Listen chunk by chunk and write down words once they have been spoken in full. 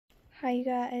Hi you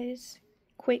guys,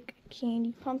 quick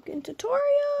candy pumpkin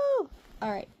tutorial.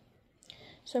 Alright,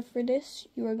 so for this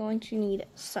you are going to need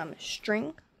some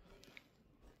string,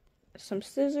 some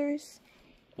scissors,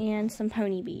 and some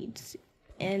pony beads.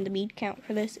 And the bead count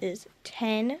for this is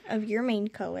 10 of your main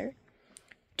color,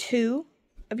 2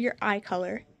 of your eye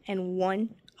color, and 1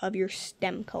 of your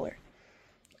stem color.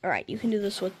 Alright, you can do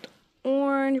this with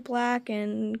orange, black,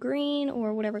 and green,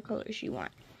 or whatever colors you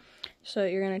want. So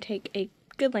you're going to take a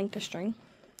good length of string,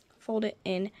 fold it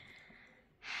in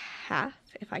half,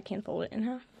 if I can fold it in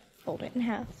half, fold it in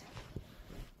half.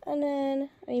 And then,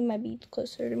 I need my beads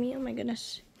closer to me, oh my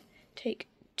goodness. Take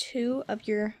 2 of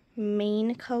your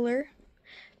main color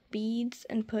beads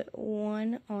and put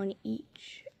 1 on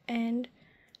each end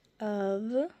of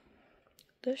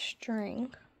the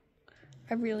string.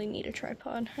 I really need a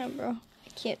tripod, huh, bro? I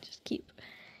can't just keep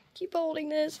holding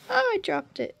this. Oh, I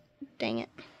dropped it. Dang it.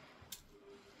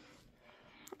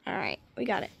 Alright, we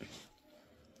got it.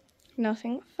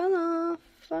 Nothing fell off.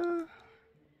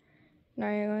 Now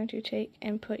you're going to take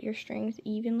and put your strings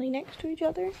evenly next to each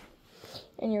other.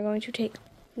 And you're going to take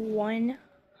 1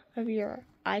 of your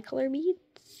eye color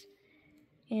beads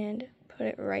and put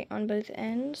it right on both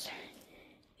ends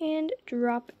and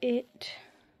drop it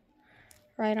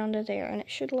right onto there. And it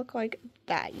should look like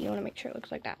that. You want to make sure it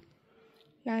looks like that.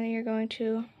 Now you're going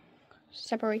to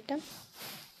separate them.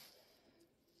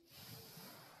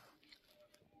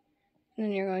 And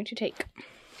then you're going to take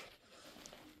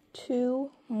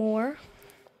 2 more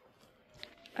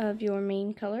of your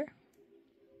main color,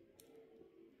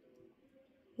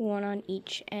 1 on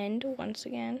each end once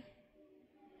again.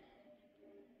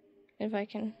 If I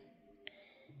can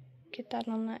get that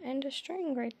on that end of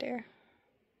string right there.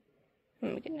 Oh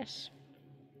my goodness.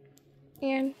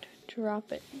 And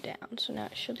drop it down. So now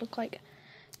it should look like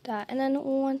that. And then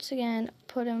once again,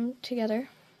 put them together.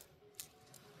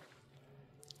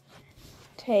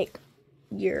 Take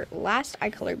your last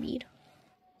eye color bead.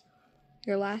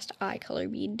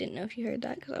 Didn't know if you heard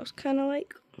that because I was kind of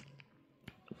like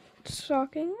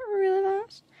talking really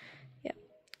fast. Yep.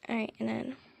 Alright, and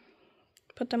then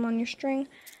put them on your string,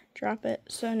 drop it.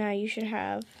 So now you should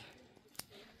have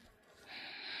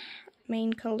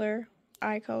main color,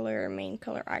 eye color, main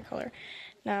color, eye color.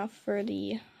 Now for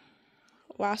the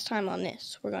last time on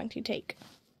this, we're going to take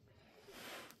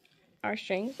our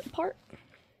strings apart.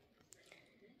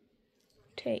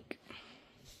 Take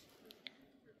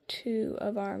 2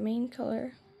 of our main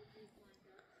color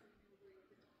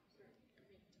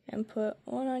and put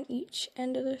 1 on each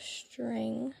end of the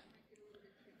string,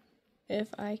 if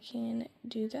I can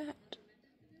do that.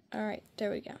 Alright, there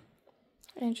we go.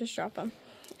 And just drop them.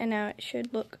 And now it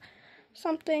should look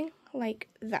something like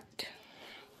that,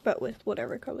 but with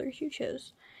whatever colors you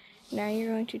chose. Now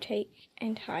you're going to take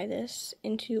and tie this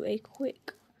into a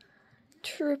quick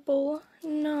triple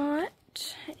knot.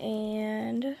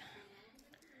 And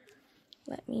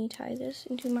let me tie this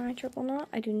into my triple knot.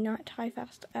 I do not tie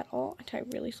fast at all. I tie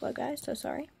really slow, guys, so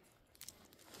sorry.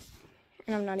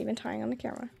 And I'm not even tying on the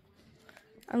camera.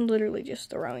 I'm literally just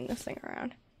throwing this thing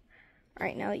around.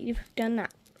 Alright, now that you've done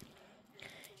that,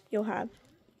 you'll have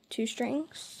 2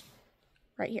 strings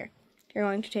right here. You're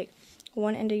going to take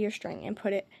 1 end of your string and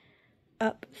put it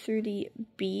up through the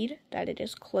bead that it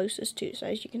is closest to. So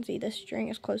as you can see, this string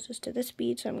is closest to this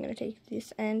bead, so I'm going to take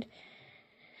this end,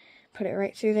 put it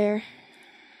right through there,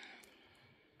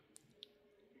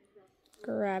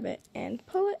 grab it and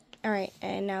pull it. Alright,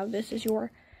 and now this is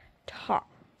your top.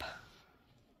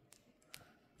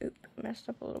 Oop, messed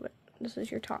up a little bit. This is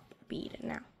your top bead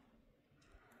now.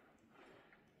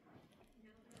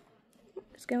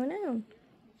 What's going on?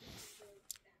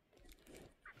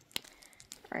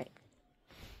 Alright.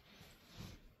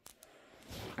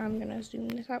 I'm going to zoom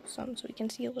this out some so we can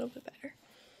see a little bit better.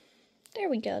 There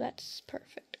we go, that's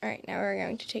perfect. Alright, now we're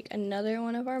going to take another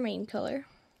one of our main color.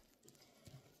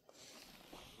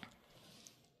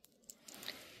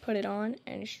 Put it on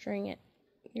and string it,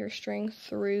 your string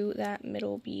through that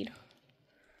middle bead.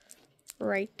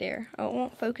 Right there. Oh, it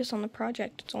won't focus on the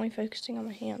project, it's only focusing on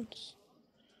my hands.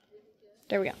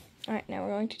 There we go. Alright, now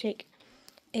we're going to take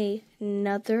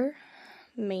another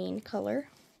main color.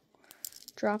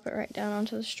 Drop it right down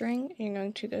onto the string, and you're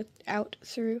going to go out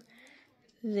through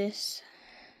this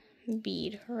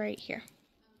bead right here.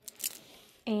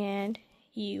 And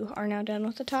you are now done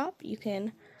with the top. You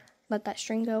can let that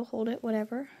string go, hold it,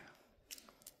 whatever.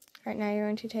 Alright, now you're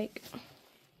going to take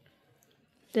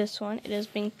this one. It is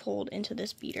being pulled into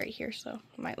this bead right here, so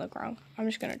it might look wrong. I'm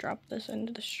just going to drop this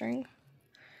into the string.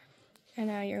 And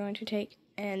now you're going to take,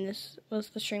 and this was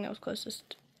the string that was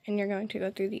closest, and you're going to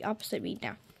go through the opposite bead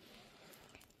now.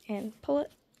 And pull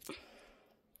it,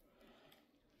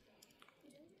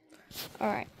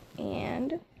 Alright,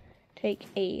 and take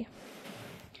a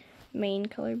main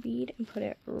color bead and put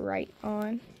it right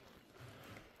on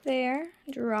there.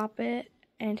 Drop it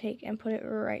and put it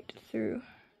right through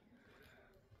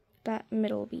that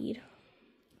middle bead.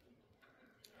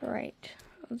 Right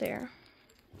there.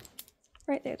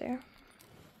 Right there.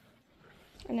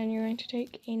 And then you're going to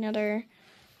take another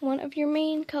one of your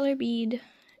main color bead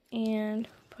and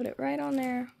put it right on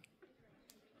there.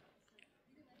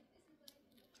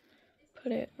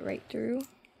 Put it right through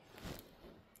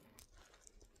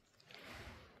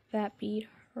that bead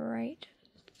right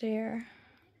there.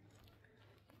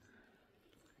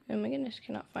 Oh my goodness,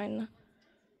 cannot find the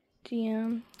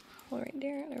DM hole right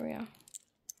there. There we go.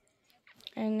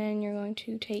 And then you're going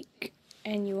to take,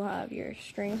 and you will have your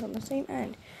strings on the same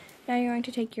end. Now you're going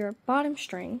to take your bottom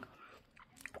string,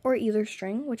 or either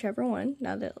string, whichever one,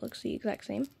 now that it looks the exact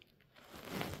same.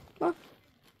 Well,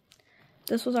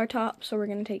 this was our top, so we're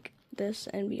going to take this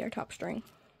and be our top string.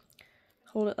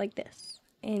 Hold it like this.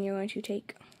 And you're going to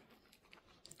take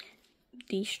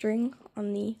the string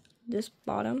on this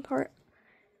bottom part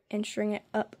and string it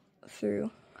up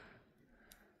through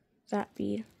that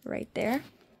bead right there.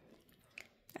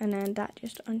 And then that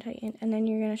just untightened. And then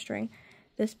you're going to string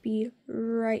this bead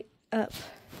right up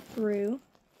through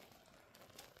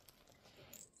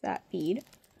that bead.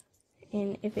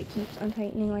 And if it keeps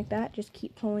untightening like that, just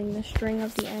keep pulling the string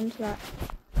of the end so that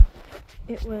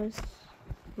it was,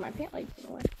 my pant leg went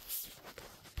away.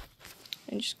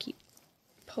 And just keep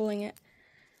pulling it.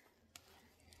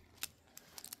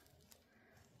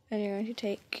 And you're going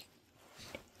to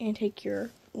take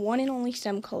your one and only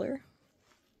stem color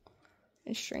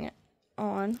and string it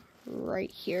on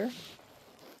right here.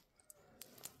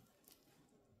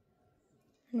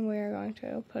 And we are going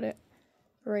to put it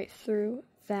right through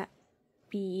that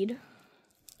bead.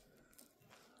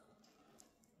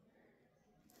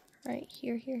 Right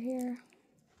here, here.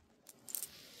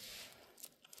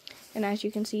 And as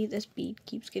you can see, this bead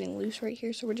keeps getting loose right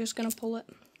here, so we're just going to pull it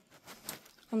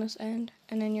on this end.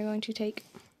 And then you're going to take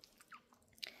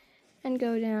and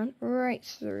go down right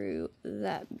through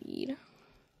that bead.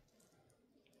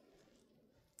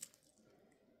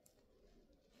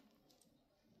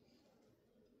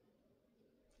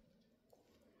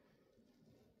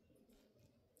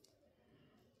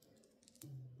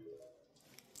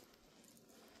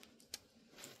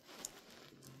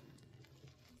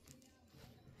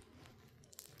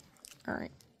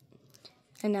 Alright,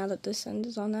 and now that this end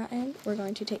is on that end, we're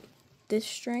going to take this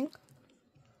string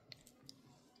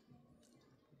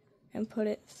and put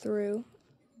it through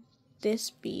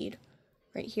this bead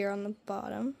right here on the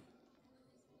bottom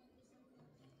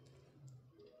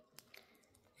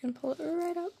and pull it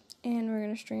right up, and we're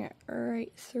going to string it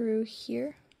right through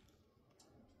here,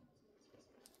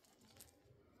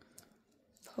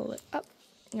 pull it up,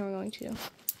 and we're going to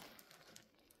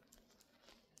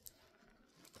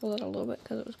pull it a little bit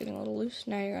because it was getting a little loose.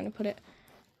 Now you're going to put it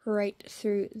right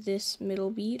through this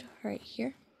middle bead right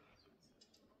here.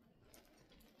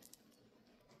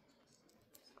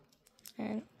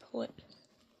 And pull it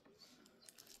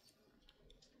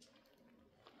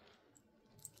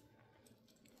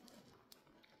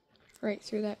right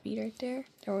through that bead right there.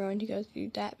 Then we're going to go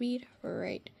through that bead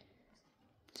right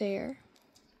there.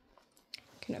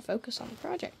 Can it focus on the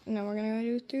project? And then we're going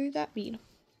to go through that bead.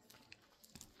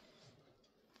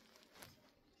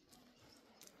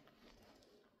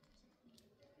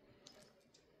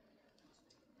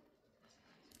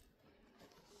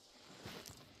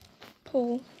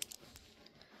 Pull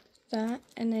that,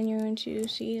 and then you're going to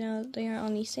see now they are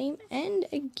on the same end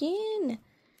again.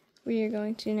 We are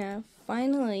going to now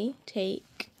finally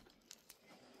take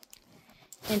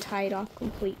and tie it off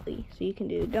completely. So you can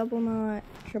do double knot,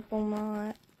 triple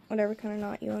knot, whatever kind of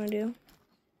knot you want to do.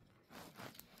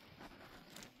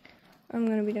 I'm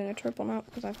going to be doing a triple knot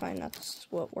because I find that's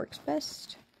what works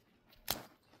best.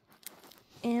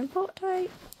 And pull it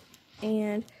tight,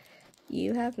 and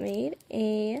you have made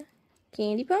a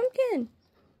candy pumpkin.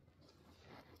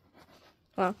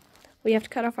 Well, we have to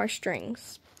cut off our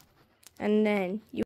strings, and then you